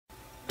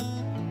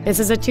This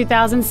is a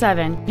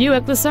 2007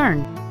 Buick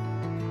Lucerne.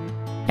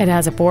 It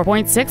has a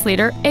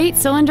 4.6-liter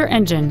 8-cylinder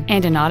engine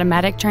and an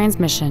automatic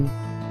transmission.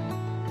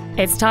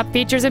 Its top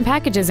features and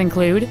packages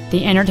include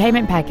the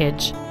entertainment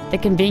package, the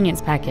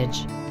convenience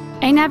package,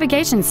 a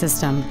navigation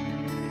system,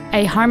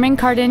 a Harman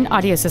Kardon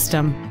audio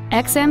system,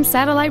 XM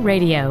satellite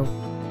radio,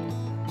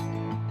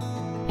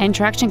 and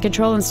traction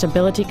control and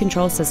stability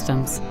control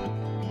systems.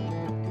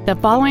 The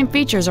following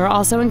features are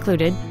also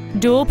included: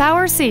 dual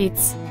power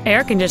seats,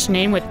 air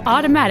conditioning with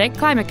automatic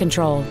climate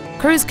control,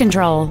 cruise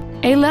control,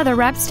 a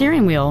leather-wrapped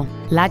steering wheel,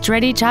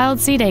 latch-ready child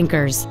seat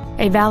anchors,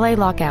 a valet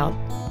lockout,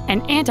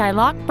 an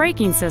anti-lock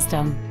braking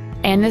system,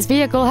 and this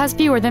vehicle has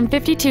fewer than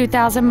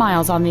 52,000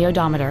 miles on the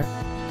odometer.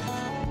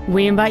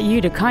 We invite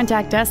you to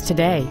contact us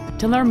today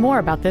to learn more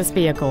about this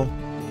vehicle.